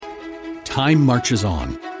Time marches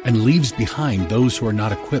on and leaves behind those who are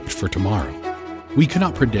not equipped for tomorrow. We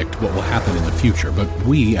cannot predict what will happen in the future, but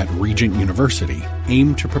we at Regent University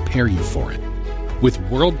aim to prepare you for it. With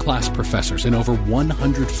world-class professors in over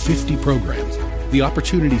 150 programs, the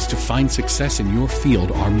opportunities to find success in your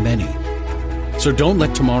field are many. So don't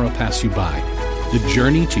let tomorrow pass you by. The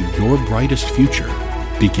journey to your brightest future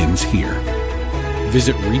begins here.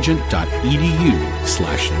 Visit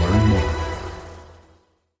regent.edu/learn more.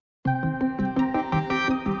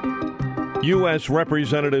 U.S.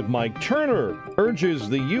 Representative Mike Turner urges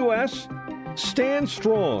the U.S. stand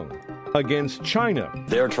strong against China.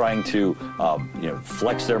 They're trying to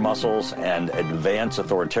flex their muscles and advance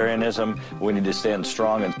authoritarianism. We need to stand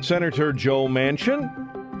strong. And Senator Joe Manchin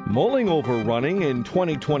mulling over running in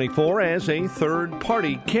 2024 as a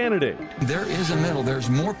third-party candidate. There is a middle. There's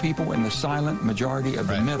more people in the silent majority of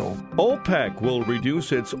the middle. OPEC will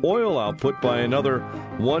reduce its oil output by another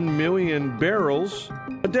 1 million barrels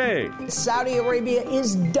a day. Saudi Arabia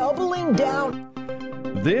is doubling down.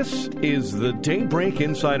 This is the Daybreak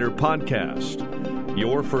Insider Podcast,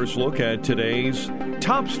 your first look at today's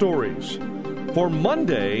top stories for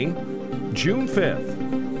Monday, June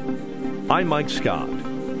 5th. I'm Mike Scott.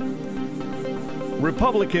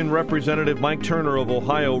 Republican Representative Mike Turner of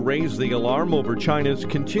Ohio raised the alarm over China's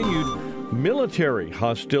continued military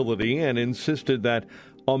hostility and insisted that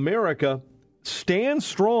America stand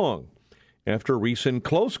strong after recent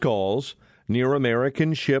close calls near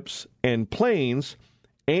American ships and planes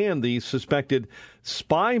and the suspected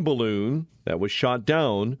spy balloon that was shot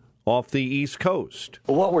down off the East Coast.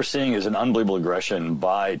 Well, what we're seeing is an unbelievable aggression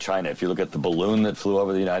by China. If you look at the balloon that flew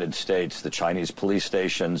over the United States, the Chinese police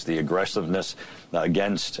stations, the aggressiveness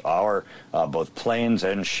against our both planes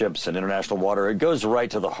and ships and international water, it goes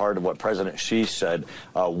right to the heart of what President Xi said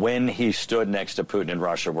when he stood next to Putin in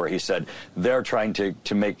Russia, where he said they're trying to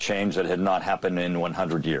make change that had not happened in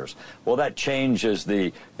 100 years. Well, that change is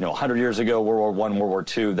 100 years ago, World War I, World War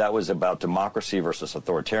II, that was about democracy versus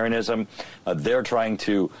authoritarianism. They're trying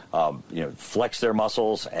to flex their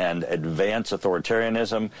muscles and advance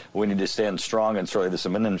authoritarianism. We need to stand strong, and certainly this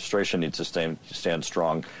administration needs to stand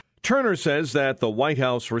strong. Turner says that the White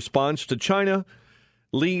House response to China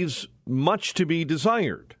leaves much to be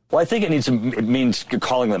desired. Well, I think it means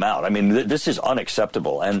calling them out. I mean, this is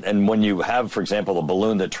unacceptable. And when you have, for example, a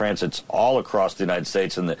balloon that transits all across the United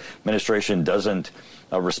States and the administration doesn't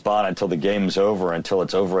respond until the game's over, until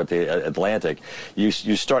it's over at the Atlantic, you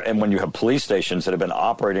start, and when you have police stations that have been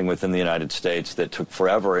operating within the United States that took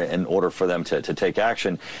forever in order for them to take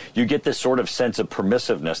action, you get this sort of sense of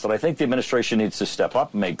permissiveness that I think the administration needs to step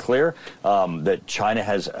up and make clear that China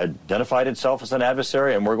has identified itself as an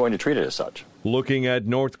adversary, and we're going to treat it as such. Looking at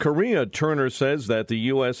North Korea, Turner says that the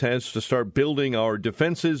U.S. has to start building our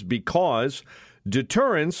defenses because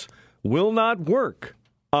deterrence will not work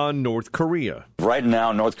on North Korea. Right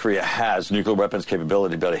now, North Korea has nuclear weapons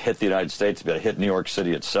capability to be able to hit the United States, to be able to hit New York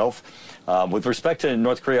City itself. With respect to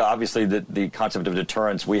North Korea, obviously the concept of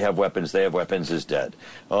deterrence, we have weapons, they have weapons, is dead.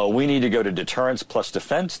 We need to go to deterrence plus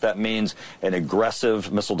defense. That means an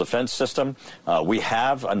aggressive missile defense system. We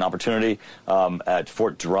have an opportunity at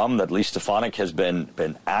Fort Drum that Lee Stefanik has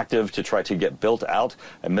been active to try to get built out,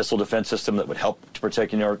 a missile defense system that would help to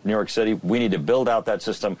protect New York City. We need to build out that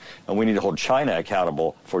system, and we need to hold China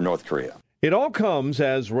accountable for North Korea. It all comes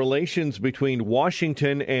as relations between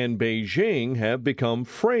Washington and Beijing have become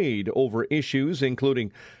frayed over issues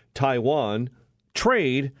including Taiwan,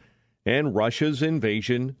 trade, and Russia's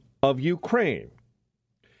invasion of Ukraine.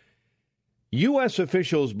 U.S.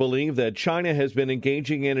 officials believe that China has been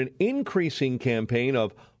engaging in an increasing campaign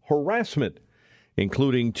of harassment,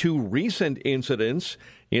 including 2 recent incidents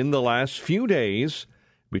in the last few days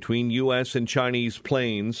between U.S. and Chinese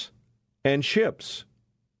planes and ships.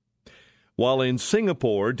 While in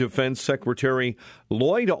Singapore, Defense Secretary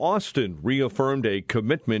Lloyd Austin reaffirmed a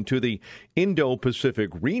commitment to the Indo-Pacific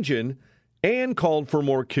region and called for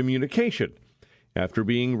more communication after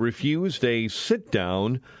being refused a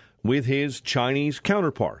sit-down with his Chinese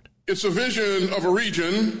counterpart. It's a vision of a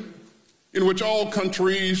region in which all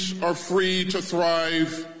countries are free to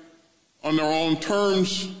thrive on their own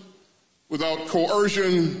terms without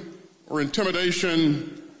coercion or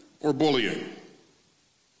intimidation or bullying.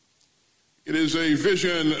 It is a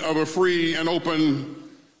vision of a free and open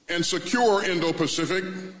and secure Indo-Pacific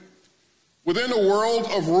within a world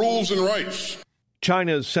of rules and rights.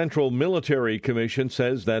 China's Central Military Commission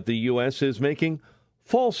says that the U.S. is making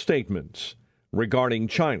false statements regarding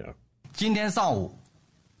China. 今天上午，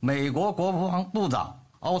美国国防部长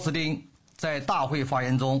奥斯汀在大会发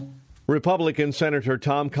言中 Republican Senator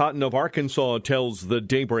Tom Cotton of Arkansas tells the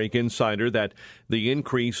Daybreak Insider that the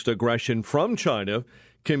increased aggression from China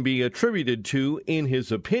can be attributed to, in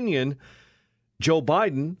his opinion, Joe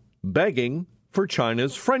Biden begging for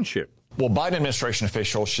China's friendship. Well, Biden administration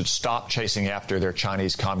officials should stop chasing after their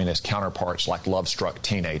Chinese communist counterparts like love-struck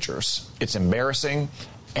teenagers. It's embarrassing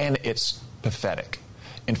and it's pathetic.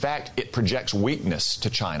 In fact, it projects weakness to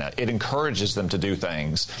China. It encourages them to do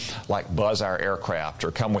things like buzz our aircraft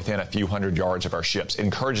or come within a few hundred yards of our ships. It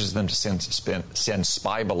encourages them to send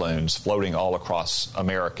spy balloons floating all across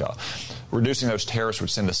America. Reducing those terrorists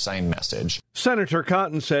would send the same message. Senator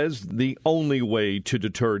Cotton says the only way to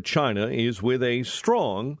deter China is with a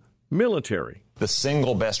strong military. The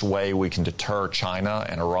single best way we can deter China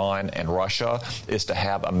and Iran and Russia is to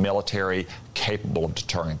have a military capable of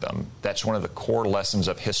deterring them. That's one of the core lessons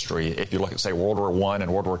of history. If you look at, say, World War I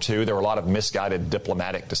and World War II, there were a lot of misguided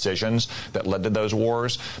diplomatic decisions that led to those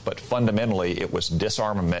wars, but fundamentally it was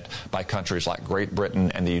disarmament by countries like Great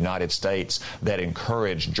Britain and the United States that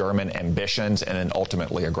encouraged German ambitions and then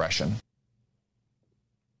ultimately aggression.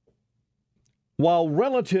 While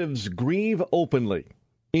relatives grieve openly,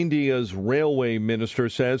 India's railway minister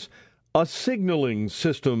says a signaling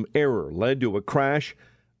system error led to a crash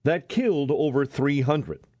that killed over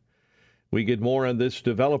 300. We get more on this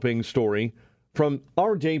developing story from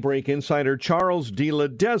our Daybreak insider Charles de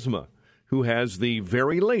Ledesma, who has the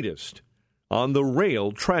very latest on the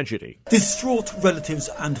rail tragedy. Distraught relatives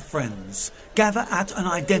and friends gather at an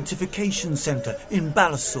identification centre in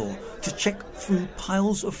Balasore to check through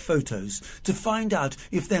piles of photos to find out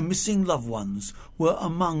if their missing loved ones were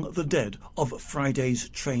among the dead of Friday's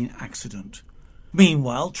train accident.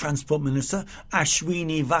 Meanwhile, Transport Minister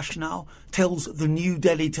Ashwini Vaishnaw tells the New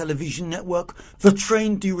Delhi television network the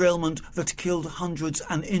train derailment that killed hundreds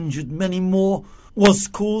and injured many more was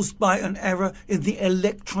caused by an error in the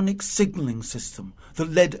electronic signalling system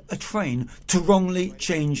that led a train to wrongly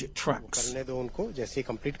change tracks.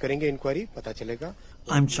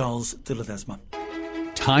 I'm Charles de Ledesma.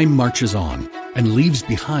 Time marches on and leaves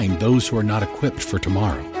behind those who are not equipped for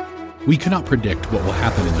tomorrow. We cannot predict what will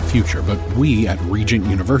happen in the future, but we at Regent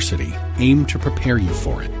University aim to prepare you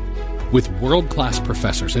for it. With world-class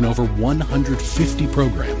professors in over 150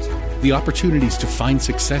 programs, the opportunities to find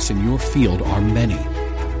success in your field are many.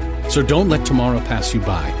 So don't let tomorrow pass you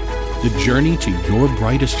by. The journey to your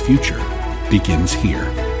brightest future begins here.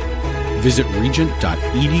 Visit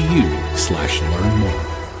regent.edu/learn more.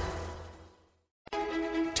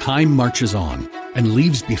 Time marches on and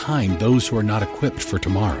leaves behind those who are not equipped for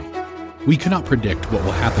tomorrow. We cannot predict what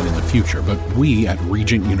will happen in the future, but we at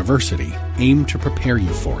Regent University aim to prepare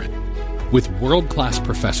you for it. With world-class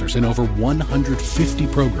professors in over 150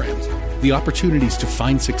 programs, the opportunities to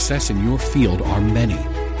find success in your field are many.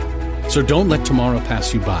 So don't let tomorrow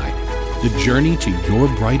pass you by. The journey to your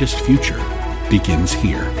brightest future begins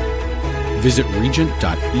here. Visit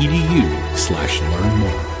regent.edu/learn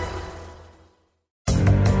more.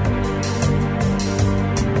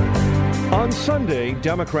 On Sunday,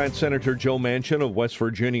 Democrat Senator Joe Manchin of West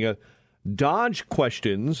Virginia dodged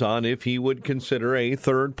questions on if he would consider a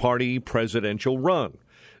third-party presidential run,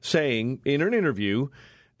 saying in an interview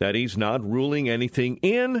that he's not ruling anything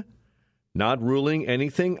in, not ruling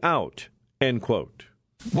anything out, end quote.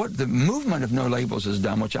 What the movement of No Labels has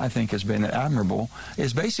done, which I think has been admirable,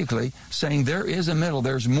 is basically saying there is a middle.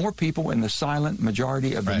 There's more people in the silent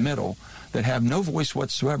majority of the middle that have no voice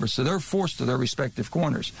whatsoever, so they're forced to their respective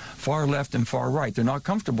corners, far left and far right. They're not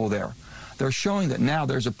comfortable there. They're showing that now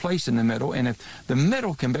there's a place in the middle, and if the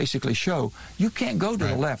middle can basically show you can't go to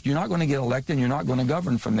the left, you're not going to get elected, and you're not going to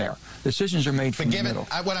govern from there. Decisions are made from the middle.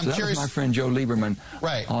 What I'm curious, was my friend Joe Lieberman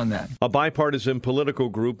on that. A bipartisan political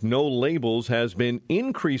group, No Labels, has been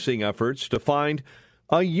increasing efforts to find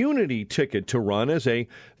a unity ticket to run as a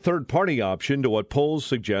third-party option to what polls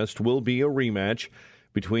suggest will be a rematch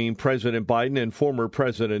between President Biden and former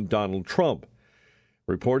President Donald Trump.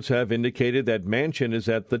 Reports have indicated that Manchin is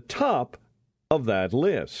at the top of that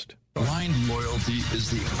list. Blind loyalty is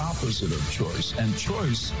the opposite of choice, and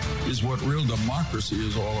choice is what real democracy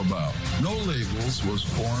is all about. No Labels was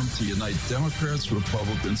formed to unite Democrats,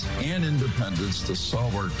 Republicans, and independents to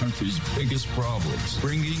solve our country's biggest problems,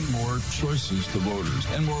 bringing more choices to voters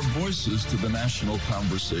and more voices to the national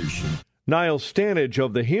conversation. Niall Stanage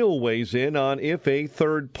of The Hill weighs in on if a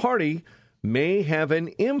third party may have an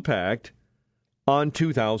impact on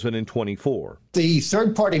 2024. The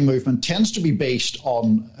third-party movement tends to be based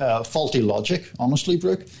on faulty logic, honestly,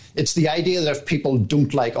 Brooke. It's the idea that if people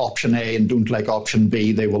don't like option A and don't like option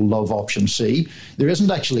B, they will love option C. There isn't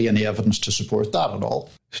actually any evidence to support that at all.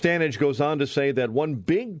 Stanage goes on to say that one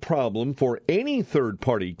big problem for any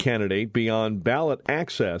third-party candidate beyond ballot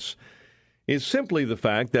access is simply the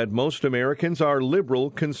fact that most Americans are liberal,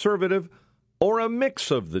 conservative, or a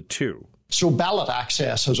mix of the two. So ballot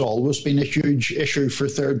access has always been a huge issue for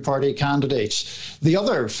third-party candidates. The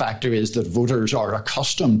other factor is that voters are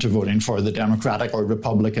accustomed to voting for the Democratic or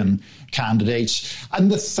Republican candidates. And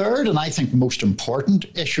the third, and I think most important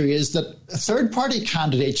issue, is that third-party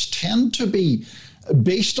candidates tend to be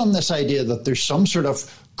based on this idea that there's some sort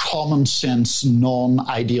of common sense,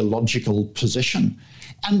 non-ideological position.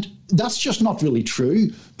 And that's just not really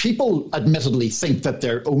true. People admittedly think that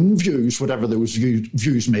their own views, whatever those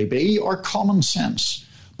views may be, are common sense.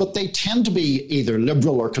 But they tend to be either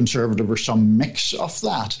liberal or conservative or some mix of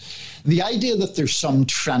that. The idea that there's some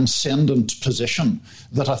transcendent position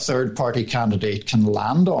that a third-party candidate can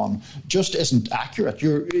land on just isn't accurate.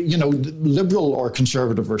 Liberal or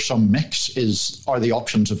conservative or some mix are the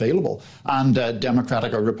options available. And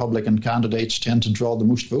Democratic or Republican candidates tend to draw the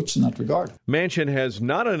most votes in that regard. Manchin has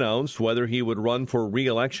not announced whether he would run for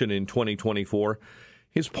re-election in 2024.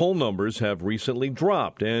 His poll numbers have recently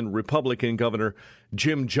dropped, and Republican Governor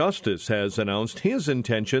Jim Justice has announced his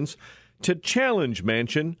intentions to challenge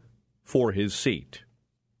Manchin for his seat.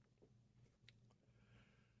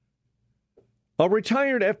 A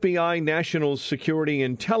retired FBI National Security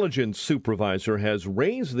Intelligence supervisor has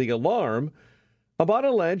raised the alarm about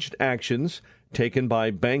alleged actions taken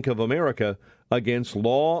by Bank of America against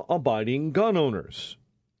law-abiding gun owners.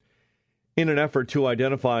 In an effort to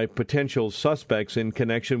identify potential suspects in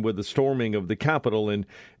connection with the storming of the Capitol in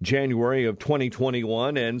January of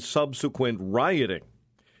 2021 and subsequent rioting,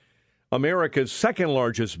 America's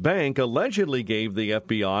second-largest bank allegedly gave the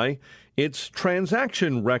FBI its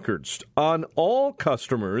transaction records on all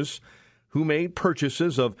customers who made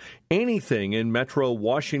purchases of anything in Metro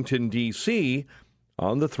Washington, D.C.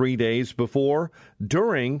 on the 3 days before,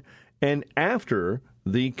 during, and after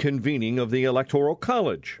the convening of the Electoral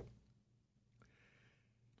College.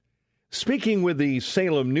 Speaking with the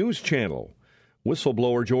Salem News Channel,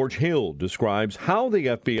 whistleblower George Hill describes how the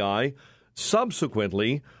FBI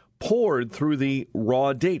subsequently poured through the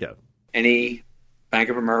raw data. Any Bank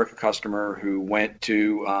of America customer who went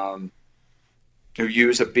to who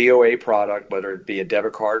used a BOA product, whether it be a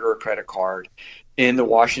debit card or a credit card, in the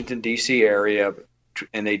Washington, D.C. area,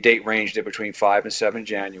 and they date ranged it between 5 and 7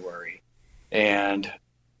 January, and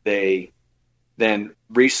they then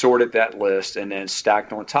resorted that list and then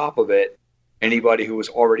stacked on top of it anybody who was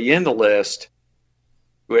already in the list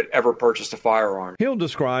who had ever purchased a firearm. Hill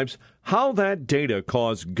describes how that data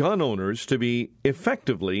caused gun owners to be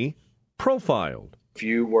effectively profiled. If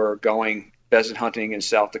you were going pheasant hunting in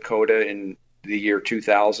South Dakota in the year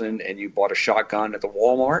 2000 and you bought a shotgun at the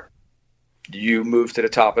Walmart, you moved to the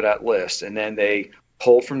top of that list. And then they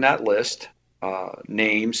pulled from that list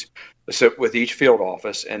names with each field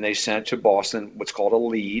office, and they sent to Boston what's called a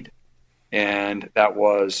lead. And that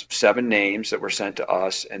was 7 names that were sent to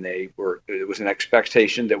us, and it was an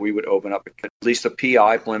expectation that we would open up at least a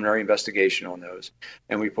PI, preliminary investigation, on those,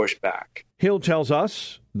 and we pushed back. Hill tells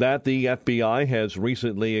us that the FBI has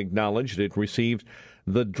recently acknowledged it received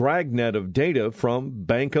the dragnet of data from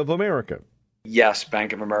Bank of America. Yes,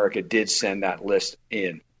 Bank of America did send that list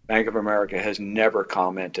in. Bank of America has never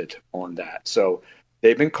commented on that. So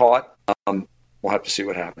they've been caught. We'll have to see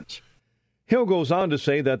what happens. Hill goes on to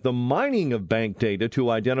say that the mining of bank data to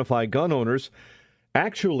identify gun owners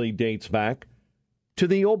actually dates back to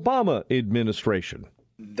the Obama administration.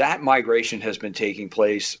 That migration has been taking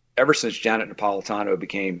place ever since Janet Napolitano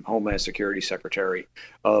became Homeland Security Secretary,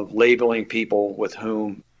 of labeling people with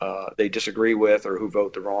whom they disagree with or who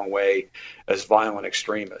vote the wrong way as violent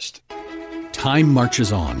extremists. Time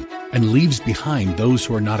marches on and leaves behind those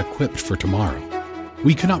who are not equipped for tomorrow.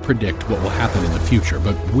 We cannot predict what will happen in the future,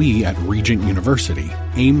 but we at Regent University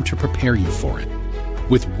aim to prepare you for it.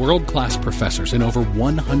 With world-class professors in over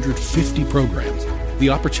 150 programs, the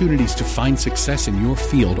opportunities to find success in your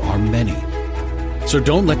field are many. So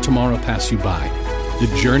don't let tomorrow pass you by. The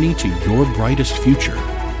journey to your brightest future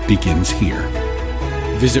begins here.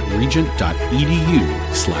 Visit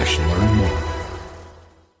regent.edu/learn more.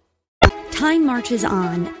 Time marches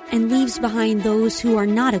on and leaves behind those who are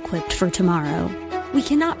not equipped for tomorrow. We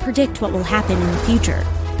cannot predict what will happen in the future,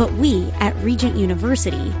 but we at Regent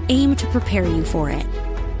University aim to prepare you for it.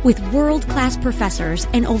 With world-class professors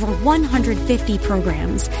and over 150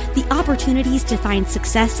 programs, the opportunities to find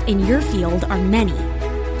success in your field are many.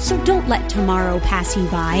 So don't let tomorrow pass you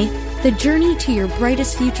by. The journey to your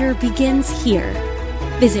brightest future begins here.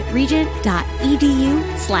 Visit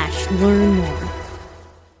regent.edu/learn more.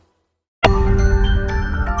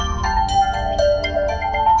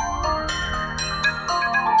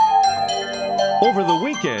 Over the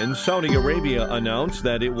weekend, Saudi Arabia announced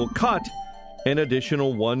that it will cut an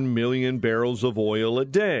additional 1 million barrels of oil a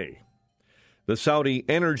day. The Saudi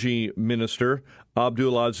Energy Minister,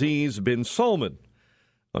 Abdulaziz bin Salman,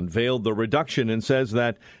 unveiled the reduction and says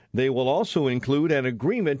that they will also include an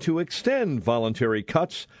agreement to extend voluntary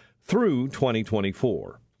cuts through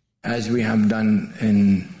 2024. As we have done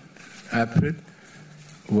in April,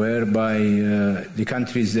 whereby the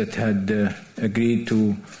countries that had agreed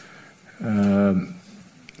to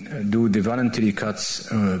do the voluntary cuts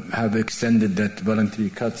have extended that voluntary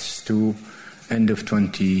cuts to end of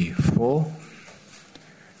 24.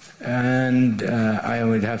 And I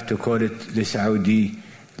would have to call it the Saudi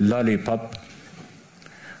lollipop,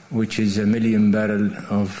 which is 1 million barrel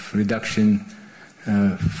of reduction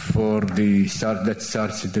for the start that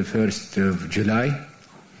starts at the 1st of July.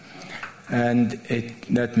 And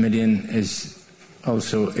that million is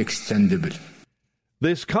also extendable.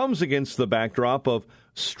 This comes against the backdrop of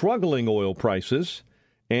struggling oil prices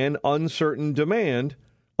and uncertain demand,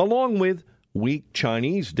 along with weak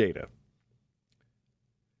Chinese data.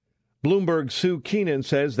 Bloomberg's Sue Keenan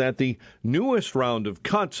says that the newest round of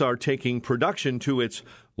cuts are taking production to its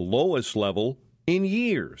lowest level in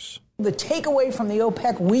years. The takeaway from the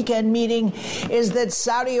OPEC weekend meeting is that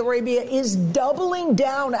Saudi Arabia is doubling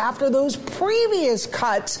down after those previous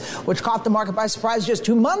cuts, which caught the market by surprise just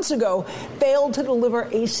 2 months ago, failed to deliver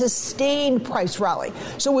a sustained price rally.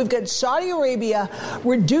 So we've got Saudi Arabia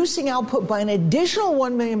reducing output by an additional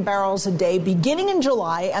 1 million barrels a day beginning in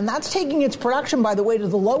July, and that's taking its production, by the way, to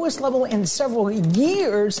the lowest level in several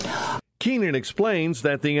years. Keenan explains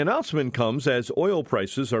that the announcement comes as oil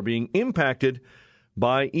prices are being impacted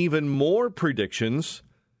by even more predictions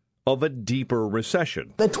of a deeper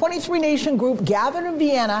recession. The 23-nation group gathered in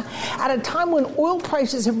Vienna at a time when oil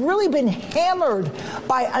prices have really been hammered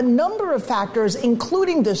by a number of factors,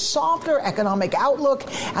 including the softer economic outlook,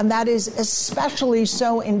 and that is especially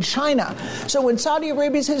so in China. So when Saudi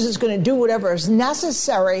Arabia says it's going to do whatever is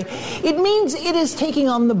necessary, it means it is taking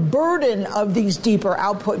on the burden of these deeper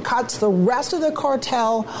output cuts. The rest of the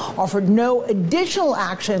cartel offered no additional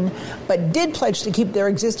action, but did pledge to keep their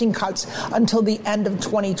existing cuts until the end of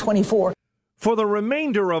 2024. For the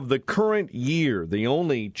remainder of the current year, the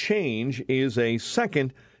only change is a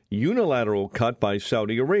second unilateral cut by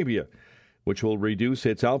Saudi Arabia, which will reduce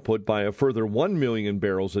its output by a further 1 million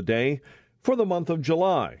barrels a day for the month of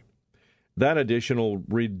July. That additional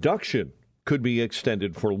reduction could be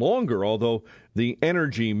extended for longer, although the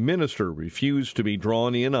energy minister refused to be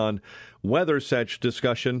drawn in on whether such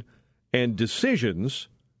discussion and decisions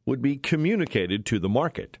would be communicated to the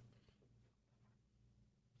market.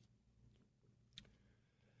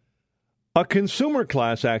 A consumer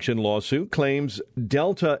class action lawsuit claims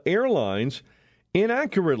Delta Airlines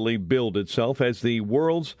inaccurately billed itself as the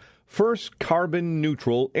world's first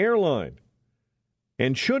carbon-neutral airline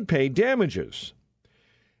and should pay damages.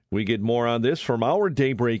 We get more on this from our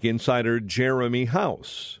Daybreak insider, Jeremy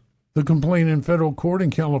House. The complaint in federal court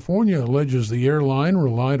in California alleges the airline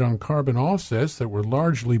relied on carbon offsets that were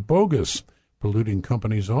largely bogus. Polluting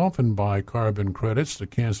companies often buy carbon credits to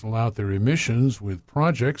cancel out their emissions with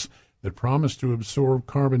projects that promise to absorb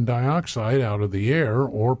carbon dioxide out of the air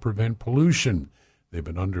or prevent pollution. They've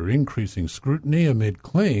been under increasing scrutiny amid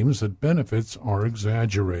claims that benefits are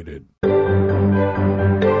exaggerated.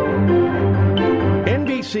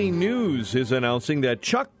 NBC News is announcing that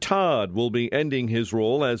Chuck Todd will be ending his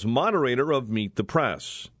role as moderator of Meet the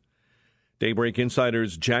Press. Daybreak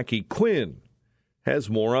Insider's Jackie Quinn has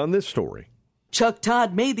more on this story. Chuck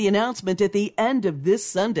Todd made the announcement at the end of this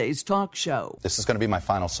Sunday's talk show. This is going to be my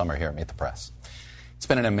final summer here at Meet the Press. It's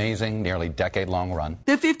been an amazing, nearly decade-long run.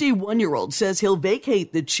 The 51-year-old says he'll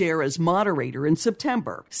vacate the chair as moderator in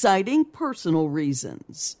September, citing personal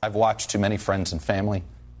reasons. I've watched too many friends and family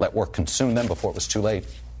let work consume them before it was too late.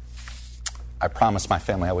 I promised my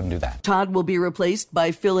family I wouldn't do that. Todd will be replaced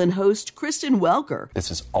by fill-in host Kristen Welker.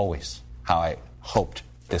 This is always how I hoped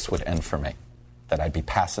this would end for me, that I'd be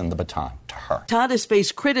passing the baton to her. Todd has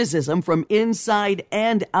faced criticism from inside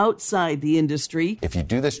and outside the industry. If you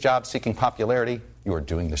do this job seeking popularity, you are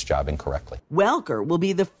doing this job incorrectly. Welker will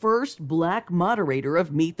be the first black moderator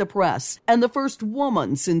of Meet the Press and the first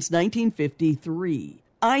woman since 1953.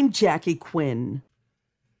 I'm Jackie Quinn.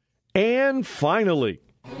 And finally,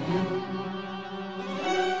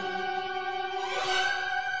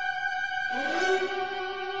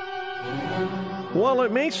 While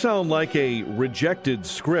it may sound like a rejected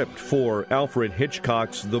script for Alfred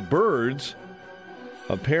Hitchcock's The Birds,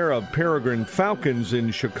 a pair of peregrine falcons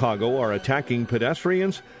in Chicago are attacking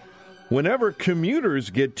pedestrians whenever commuters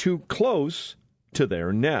get too close to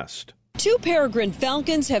their nest. Two peregrine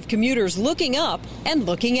falcons have commuters looking up and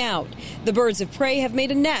looking out. The birds of prey have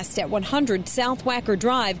made a nest at 100 South Wacker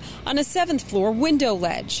Drive on a 7th floor window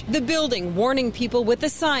ledge. The building warning people with a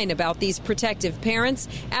sign about these protective parents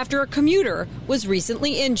after a commuter was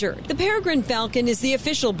recently injured. The peregrine falcon is the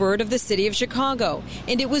official bird of the city of Chicago,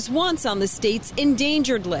 and it was once on the state's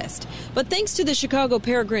endangered list. But thanks to the Chicago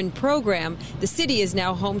Peregrine Program, the city is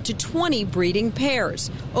now home to 20 breeding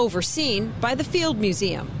pairs, overseen by the Field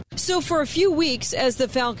Museum. So for a few weeks, as the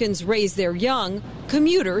falcons raise their young,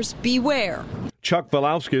 commuters beware. Chuck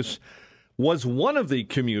Valauskas was one of the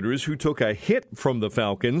commuters who took a hit from the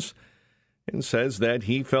falcons and says that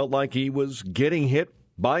he felt like he was getting hit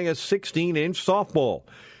by a 16-inch softball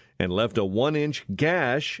and left a 1-inch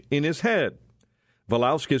gash in his head.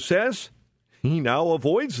 Valauskas says he now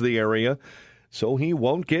avoids the area so he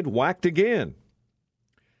won't get whacked again.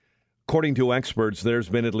 According to experts, there's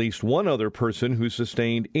been at least one other person who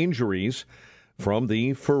sustained injuries from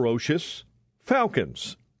the ferocious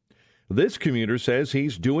falcons. This commuter says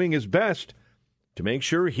he's doing his best to make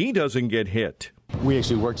sure he doesn't get hit. We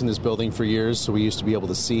actually worked in this building for years, so we used to be able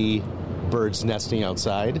to see birds nesting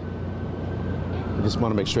outside. I just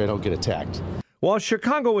want to make sure I don't get attacked. While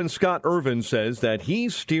Chicagoan Scott Irvin says that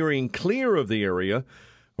he's steering clear of the area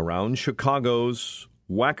around Chicago's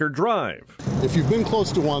Wacker Drive. If you've been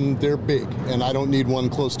close to one, they're big, and I don't need one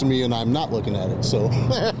close to me, and I'm not looking at it. So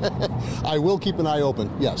I will keep an eye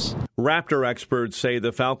open, yes. Raptor experts say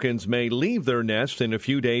the falcons may leave their nest in a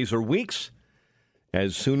few days or weeks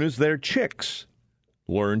as soon as their chicks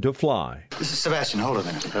learn to fly. This is Sebastian. Hold a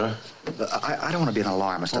minute. Huh? I don't want to be an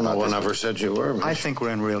alarmist about no one this. ever said you were. I think we're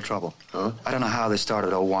in real trouble. Huh? I don't know how this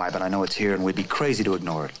started or why, but I know it's here, and we'd be crazy to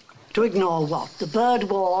ignore it. To ignore what? The bird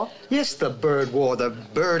war? Yes, the bird war, the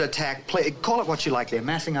bird attack. Call it what you like. They're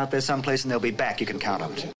massing out there someplace, and they'll be back. You can count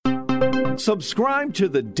on it. Subscribe to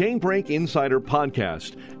the Daybreak Insider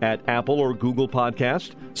podcast at Apple or Google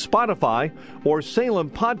Podcast, Spotify, or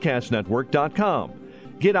SalemPodcastNetwork.com.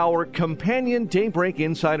 Get our companion Daybreak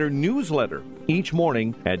Insider newsletter each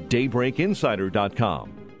morning at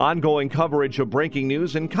DaybreakInsider.com. Ongoing coverage of breaking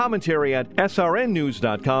news and commentary at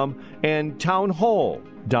SRNnews.com and townhall.com.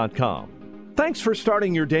 Thanks for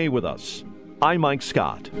starting your day with us. I'm Mike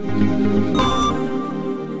Scott.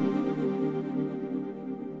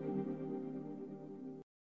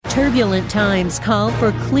 Turbulent times call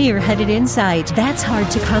for clear-headed insight. That's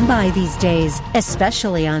hard to come by these days,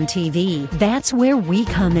 especially on TV. That's where we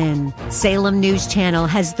come in. Salem News Channel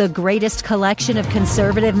has the greatest collection of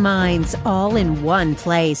conservative minds all in one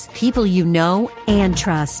place. People you know and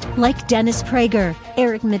trust, like Dennis Prager,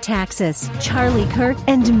 Eric Metaxas, Charlie Kirk,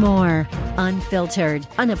 and more. Unfiltered,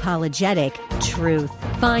 unapologetic truth.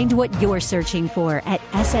 Find what you're searching for at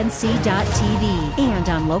snc.tv and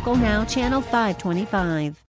on Local Now, Channel 525.